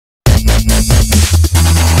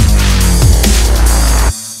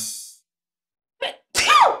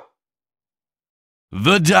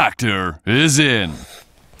The doctor is in.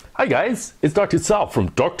 Hi guys, it's Dr. Sal from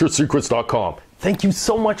DrSecrets.com. Thank you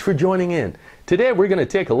so much for joining in. Today we're going to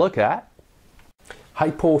take a look at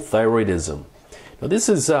hypothyroidism. Now this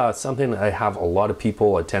is something I have a lot of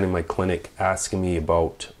people attending my clinic asking me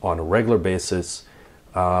about on a regular basis.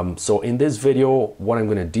 So in this video, what I'm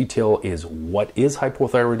going to detail is what is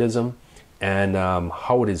hypothyroidism and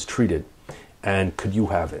how it is treated, and could you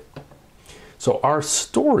have it? So our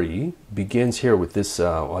story begins here with this,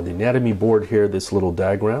 on the anatomy board here, this little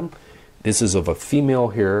diagram. This is of a female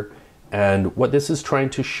here, and what this is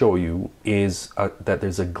trying to show you is that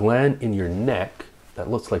there's a gland in your neck that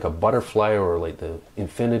looks like a butterfly or like the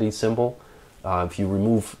infinity symbol. If you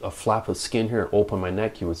remove a flap of skin here and open my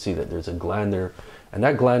neck, you would see that there's a gland there, and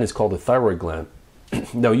that gland is called the thyroid gland.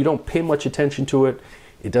 Now you don't pay much attention to it.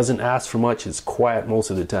 It doesn't ask for much. It's quiet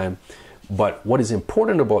most of the time. But what is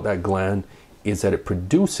important about that gland is that it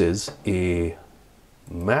produces a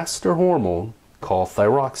master hormone called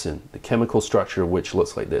thyroxine, the chemical structure of which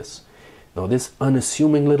looks like this. Now this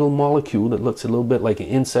unassuming little molecule that looks a little bit like an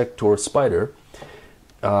insect or a spider,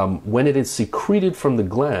 when it is secreted from the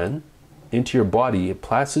gland into your body, it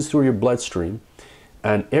passes through your bloodstream,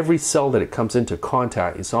 and every cell that it comes into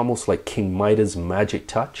contact is almost like King Midas' magic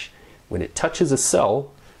touch. When it touches a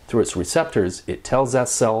cell through its receptors, it tells that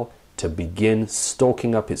cell to begin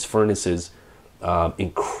stoking up its furnaces,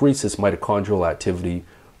 increase its mitochondrial activity,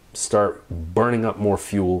 start burning up more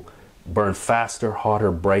fuel, burn faster, hotter,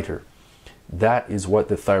 brighter. That is what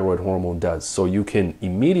the thyroid hormone does. So you can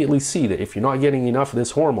immediately see that if you're not getting enough of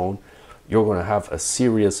this hormone, you're going to have a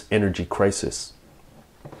serious energy crisis.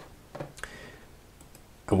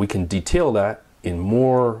 And we can detail that in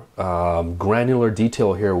more granular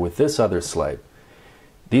detail here with this other slide.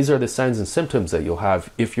 These are the signs and symptoms that you'll have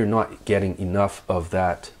if you're not getting enough of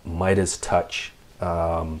that Midas touch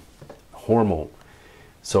hormone.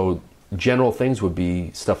 So general things would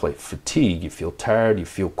be stuff like fatigue. You feel tired, you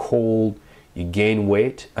feel cold, you gain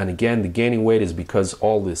weight. And again, the gaining weight is because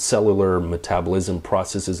all the cellular metabolism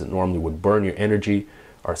processes that normally would burn your energy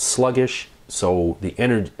are sluggish. So the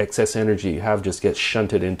excess energy you have just gets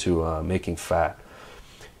shunted into making fat.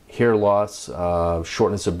 Hair loss,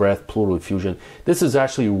 shortness of breath, pleural effusion. This is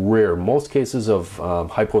actually rare. Most cases of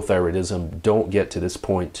hypothyroidism don't get to this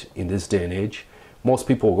point in this day and age. Most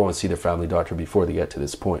people will go and see their family doctor before they get to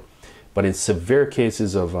this point. But in severe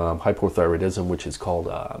cases of hypothyroidism, which is called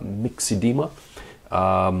myxedema,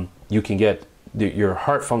 you can get, your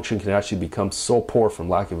heart function can actually become so poor from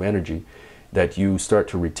lack of energy that you start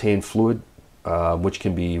to retain fluid, which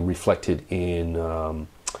can be reflected in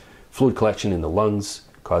fluid collection in the lungs,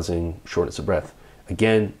 causing shortness of breath.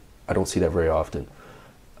 Again, I don't see that very often.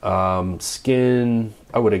 Skin,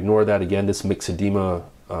 I would ignore that again. This myxedema,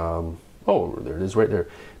 oh, there it is right there.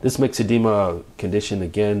 This myxedema condition,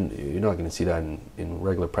 again, you're not going to see that in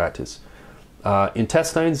regular practice.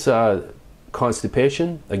 Intestines,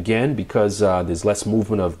 constipation, again, because there's less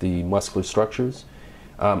movement of the muscular structures.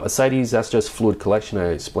 Ascites, that's just fluid collection. I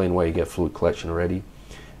explained why you get fluid collection already.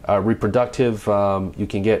 Reproductive, you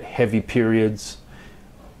can get heavy periods.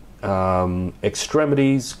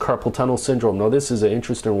 Extremities, carpal tunnel syndrome. Now this is an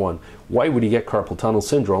interesting one. Why would you get carpal tunnel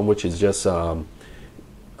syndrome, which is just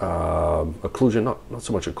occlusion, not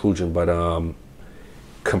so much occlusion, but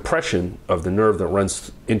compression of the nerve that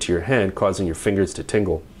runs into your hand, causing your fingers to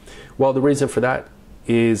tingle? Well, the reason for that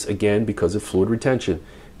is, again, because of fluid retention.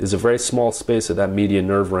 There's a very small space that median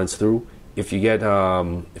nerve runs through. If you get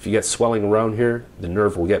swelling around here, the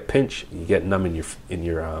nerve will get pinched. You get numb in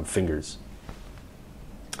your fingers.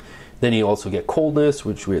 Then you also get coldness,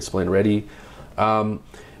 which we explained already.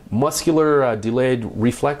 Muscular delayed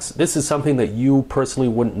reflex. This is something that you personally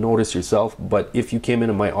wouldn't notice yourself, but if you came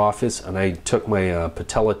into my office and I took my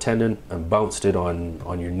patella tendon and bounced it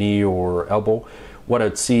on your knee or elbow, what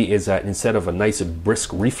I'd see is that instead of a nice brisk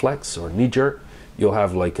reflex or knee jerk, you'll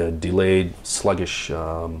have like a delayed, sluggish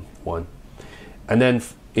one. And then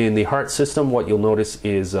in the heart system, what you'll notice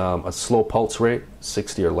is a slow pulse rate,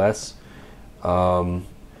 60 or less.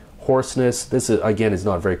 Hoarseness, this is, again, is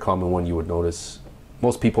not a very common one you would notice.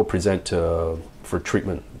 Most people present for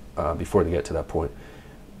treatment before they get to that point.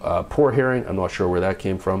 Poor hearing, I'm not sure where that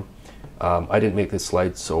came from. I didn't make this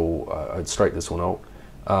slide, so I'd strike this one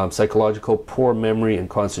out. Psychological, poor memory and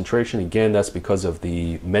concentration. Again, that's because of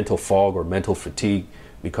the mental fog or mental fatigue,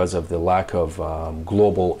 because of the lack of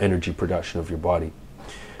global energy production of your body.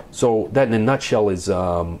 So that in a nutshell is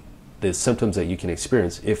the symptoms that you can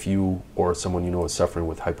experience if you or someone you know is suffering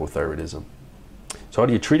with hypothyroidism. So how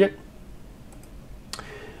do you treat it?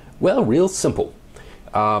 Well, real simple.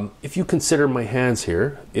 If you consider my hands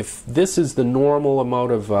here, if this is the normal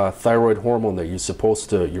amount of thyroid hormone that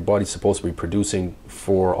your body's supposed to be producing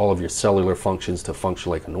for all of your cellular functions to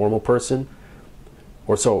function like a normal person,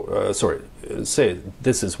 or say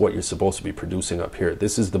this is what you're supposed to be producing up here.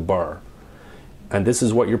 This is the bar, and this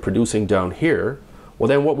is what you're producing down here. Well,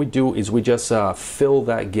 then what we do is we just fill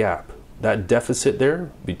that gap, that deficit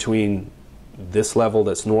there between this level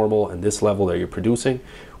that's normal and this level that you're producing.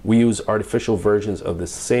 We use artificial versions of the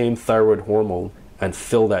same thyroid hormone and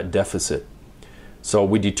fill that deficit. So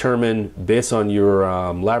we determine based on your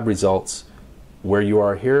lab results where you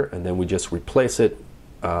are here, and then we just replace it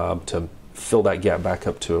to fill that gap back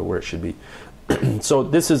up to where it should be. So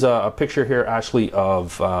this is a picture here actually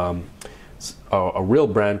of a real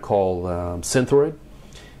brand called Thyroid,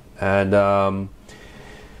 and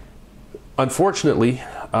unfortunately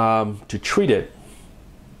to treat it,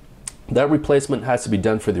 that replacement has to be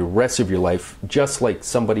done for the rest of your life, just like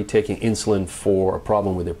somebody taking insulin for a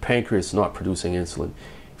problem with their pancreas not producing insulin.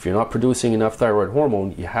 If you're not producing enough thyroid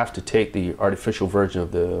hormone, you have to take the artificial version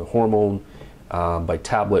of the hormone by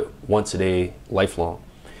tablet once a day, lifelong.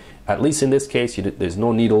 At least in this case, there's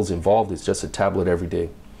no needles involved, it's just a tablet every day.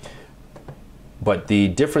 But the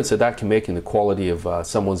difference that can make in the quality of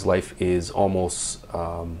someone's life is almost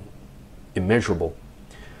immeasurable.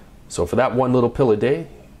 So for that one little pill a day,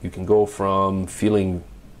 you can go from feeling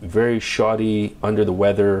very shoddy, under the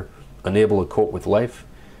weather, unable to cope with life,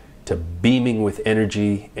 to beaming with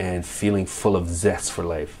energy and feeling full of zest for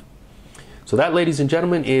life. So that, ladies and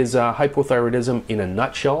gentlemen, is hypothyroidism in a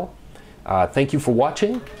nutshell. Thank you for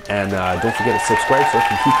watching, and don't forget to subscribe so I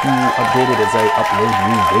can keep you updated as I upload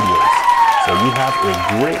new videos. So you have a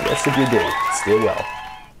great rest of your day. Stay well.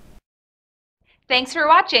 Thanks for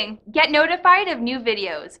watching. Get notified of new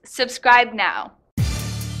videos. Subscribe now.